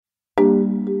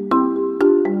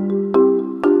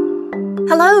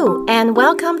Hello, and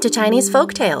welcome to Chinese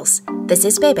Folk Tales. This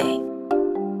is Bebe.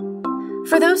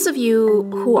 For those of you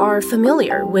who are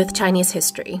familiar with Chinese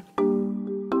history,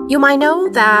 you might know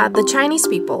that the Chinese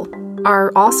people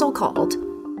are also called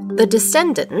the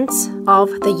descendants of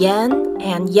the Yan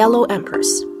and Yellow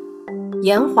Emperors,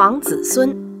 Yan Huang Zi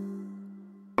Sun.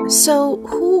 So,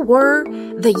 who were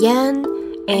the Yan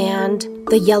and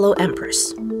the Yellow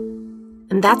Emperors?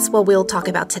 And that's what we'll talk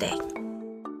about today.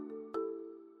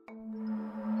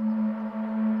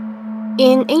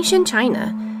 In ancient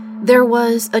China, there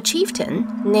was a chieftain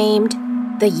named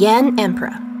the Yan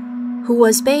Emperor, who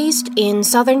was based in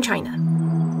southern China.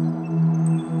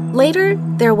 Later,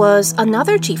 there was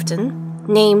another chieftain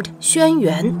named Xuan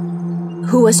Yuan,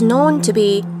 who was known to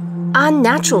be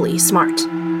unnaturally smart,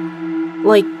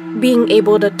 like being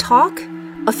able to talk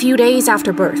a few days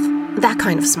after birth, that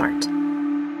kind of smart.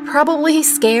 Probably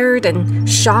scared and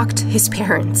shocked his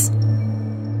parents.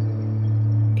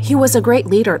 He was a great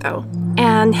leader, though,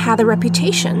 and had a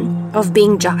reputation of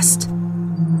being just.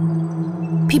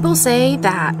 People say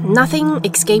that nothing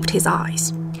escaped his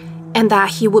eyes, and that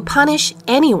he would punish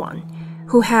anyone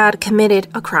who had committed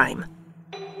a crime.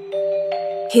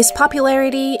 His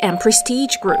popularity and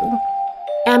prestige grew,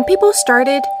 and people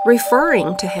started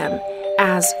referring to him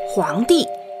as Huangdi,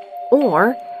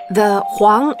 or the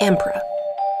Huang Emperor.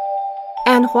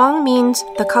 And Huang means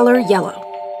the color yellow,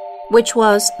 which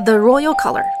was the royal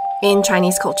color in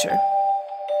Chinese culture.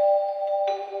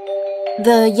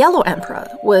 The Yellow Emperor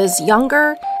was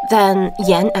younger than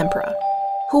Yan Emperor,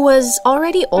 who was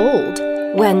already old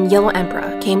when Yellow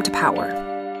Emperor came to power.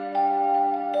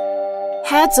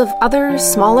 Heads of other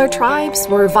smaller tribes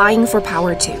were vying for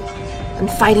power too, and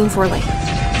fighting for land,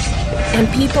 and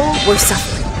people were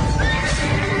suffering.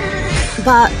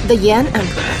 But the Yan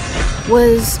Emperor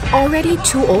was already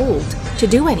too old to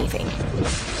do anything.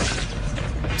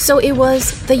 So it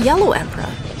was the Yellow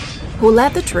Emperor who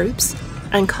led the troops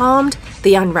and calmed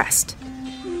the unrest.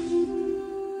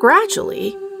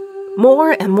 Gradually,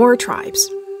 more and more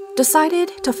tribes decided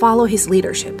to follow his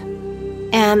leadership,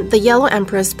 and the Yellow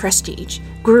Emperor's prestige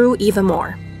grew even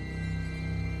more.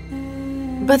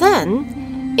 But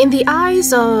then, in the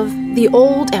eyes of the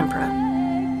old emperor,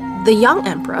 the young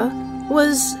emperor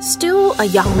was still a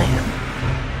young man.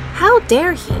 How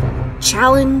dare he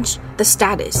challenge the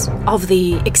status of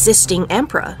the existing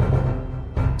emperor?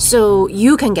 So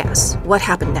you can guess what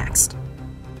happened next.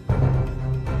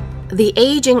 The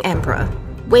aging emperor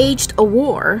waged a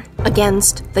war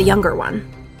against the younger one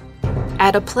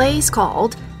at a place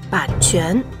called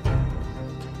Banquan.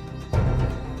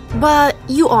 But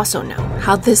you also know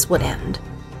how this would end.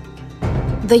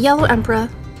 The Yellow Emperor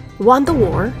won the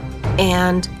war,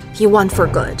 and he won for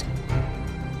good.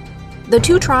 The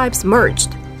two tribes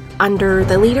merged under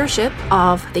the leadership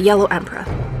of the Yellow Emperor,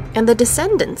 and the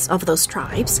descendants of those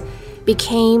tribes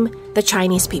became the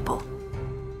Chinese people.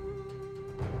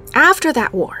 After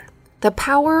that war, the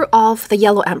power of the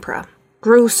Yellow Emperor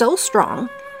grew so strong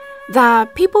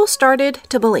that people started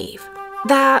to believe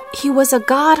that he was a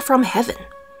god from heaven,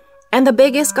 and the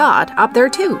biggest god up there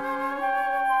too.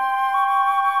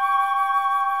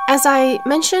 As I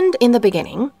mentioned in the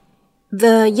beginning,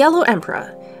 the Yellow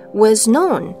Emperor was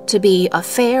known to be a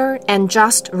fair and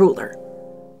just ruler.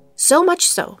 So much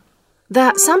so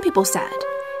that some people said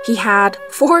he had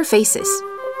 4 faces,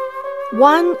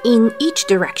 one in each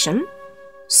direction,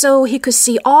 so he could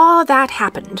see all that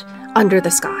happened under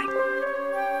the sky.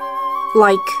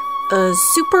 Like a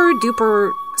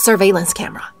super-duper surveillance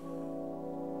camera.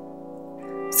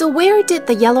 So where did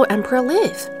the Yellow Emperor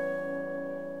live?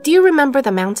 Do you remember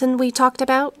the mountain we talked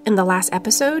about in the last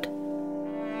episode?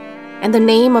 And the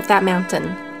name of that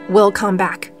mountain will come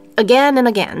back again and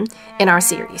again in our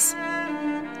series.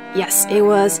 Yes, it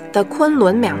was the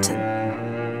Kunlun Mountain,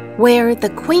 where the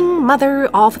Queen Mother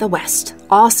of the West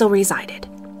also resided,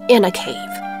 in a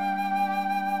cave.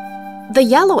 The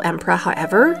Yellow Emperor,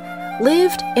 however,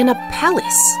 lived in a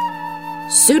palace,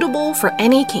 suitable for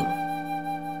any king.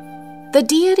 The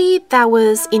deity that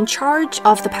was in charge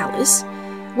of the palace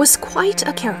was quite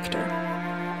a character.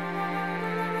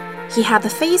 He had the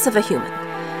face of a human,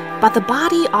 but the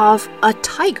body of a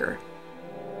tiger,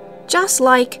 just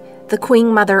like the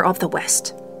Queen Mother of the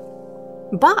West.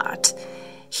 But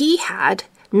he had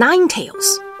 9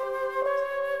 tails.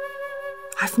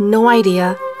 I've no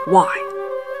idea why.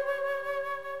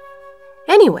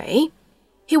 Anyway,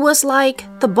 he was like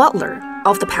the butler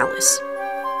of the palace,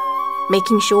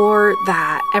 making sure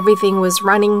that everything was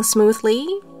running smoothly.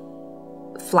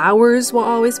 Flowers were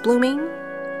always blooming,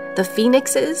 the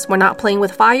phoenixes were not playing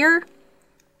with fire,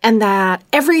 and that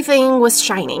everything was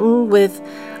shining with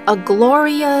a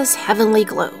glorious heavenly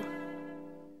glow.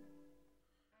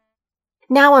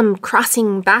 Now I'm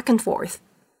crossing back and forth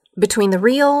between the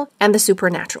real and the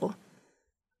supernatural.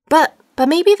 But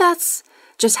maybe that's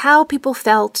just how people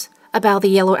felt about the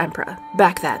Yellow Emperor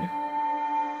back then.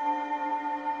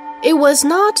 It was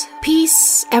not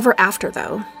peace ever after,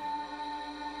 though.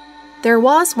 There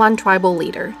was one tribal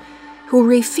leader who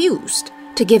refused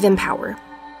to give him power,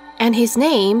 and his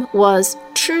name was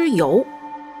Chiyou.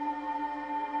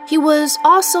 He was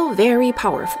also very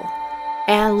powerful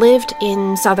and lived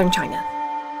in southern China.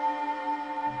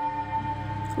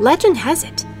 Legend has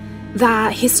it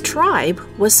that his tribe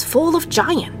was full of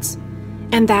giants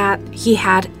and that he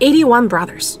had 81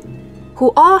 brothers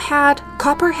who all had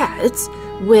copper heads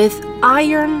with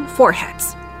iron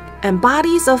foreheads and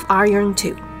bodies of iron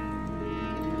too.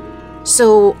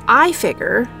 So I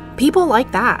figure people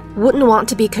like that wouldn't want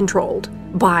to be controlled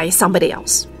by somebody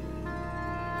else.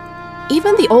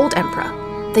 Even the old emperor,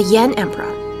 the Yan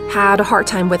emperor, had a hard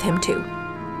time with him too.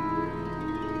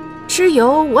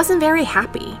 Chiyou wasn't very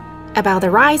happy about the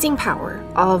rising power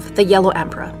of the Yellow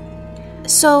Emperor.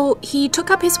 So he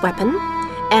took up his weapon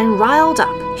and riled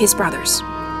up his brothers,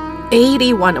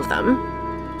 81 of them,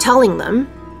 telling them,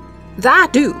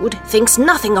 "That dude thinks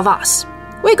nothing of us.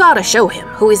 We gotta show him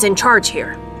who is in charge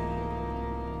here."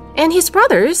 And his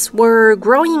brothers were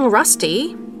growing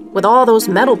rusty with all those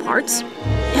metal parts,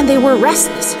 and they were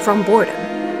restless from boredom.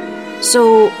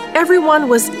 So everyone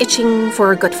was itching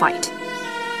for a good fight.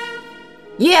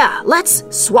 "Yeah, let's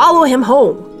swallow him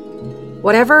whole,"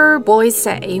 whatever boys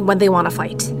say when they want to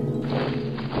fight.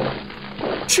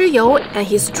 Chiyou and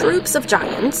his troops of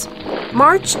giants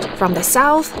marched from the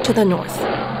south to the north,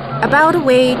 about to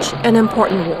wage an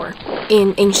important war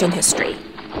in ancient history.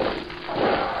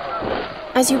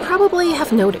 As you probably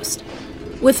have noticed,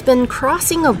 we've been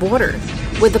crossing a border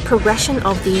with the progression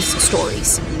of these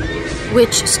stories,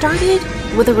 which started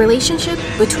with a relationship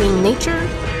between nature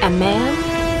and man,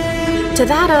 to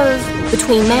that of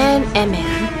between man,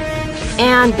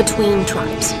 and between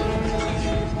tribes.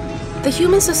 The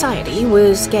human society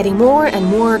was getting more and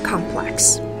more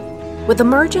complex, with the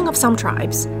merging of some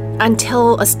tribes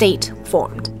until a state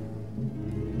formed.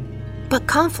 But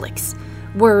conflicts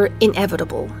were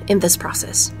inevitable in this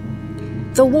process.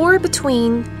 The war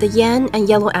between the Yan and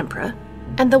Yellow Emperor,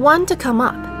 and the one to come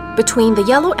up between the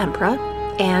Yellow Emperor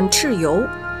and Chiyou,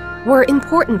 were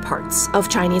important parts of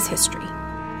Chinese history.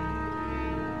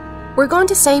 We're going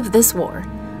to save this war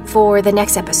for the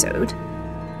next episode.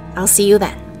 I'll see you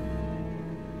then.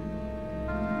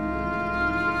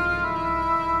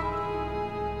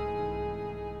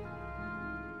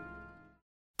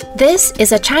 This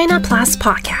is a China Plus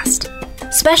podcast.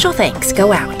 Special thanks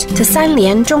go out to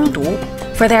Sanlian Zhongdu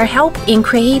for their help in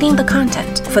creating the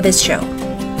content for this show.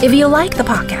 If you like the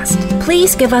podcast,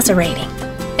 please give us a rating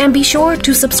and be sure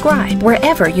to subscribe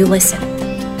wherever you listen.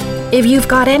 If you've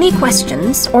got any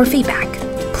questions or feedback,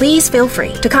 please feel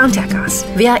free to contact us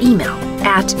via email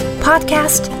at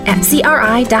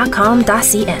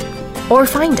podcast@cri.com.cn or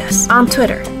find us on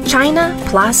Twitter, China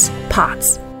Plus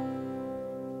Pods.